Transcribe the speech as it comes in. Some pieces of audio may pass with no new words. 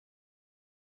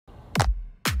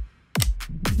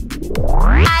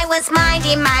was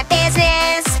minding my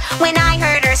business when I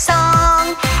heard her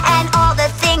song and all the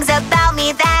things about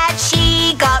me that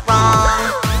she got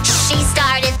wrong. She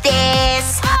started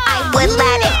this, I would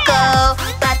let it go,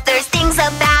 but there's things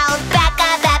about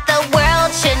Becca that the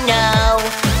world should know.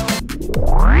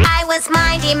 I was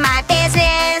minding my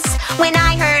business when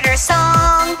I heard her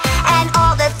song and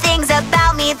all the things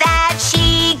about me that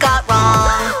she got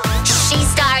wrong. She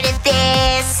started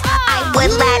this, I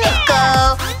would let it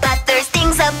go, but there's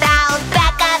things about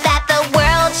Becca that the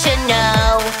world should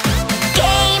know.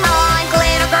 Game on,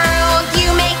 glitter girl,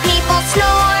 you make people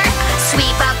snore.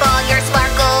 Sweep up all your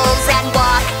sparkles and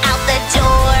walk out the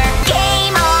door.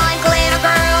 Game on, glitter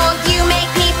girl, you make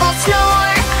people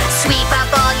snore. Sweep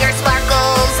up all your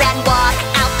sparkles and walk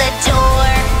out the door.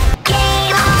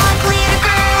 Game on, glitter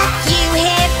girl, you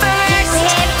hit first,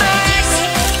 hit first.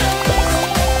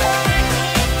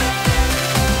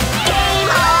 Game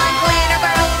on, glitter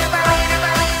girl.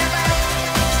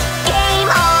 Game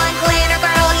on, glitter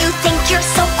girl, you think you're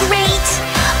so great,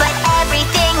 but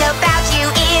everything about you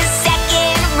is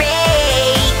second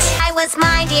rate. I was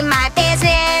minding my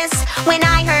business when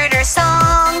I heard her song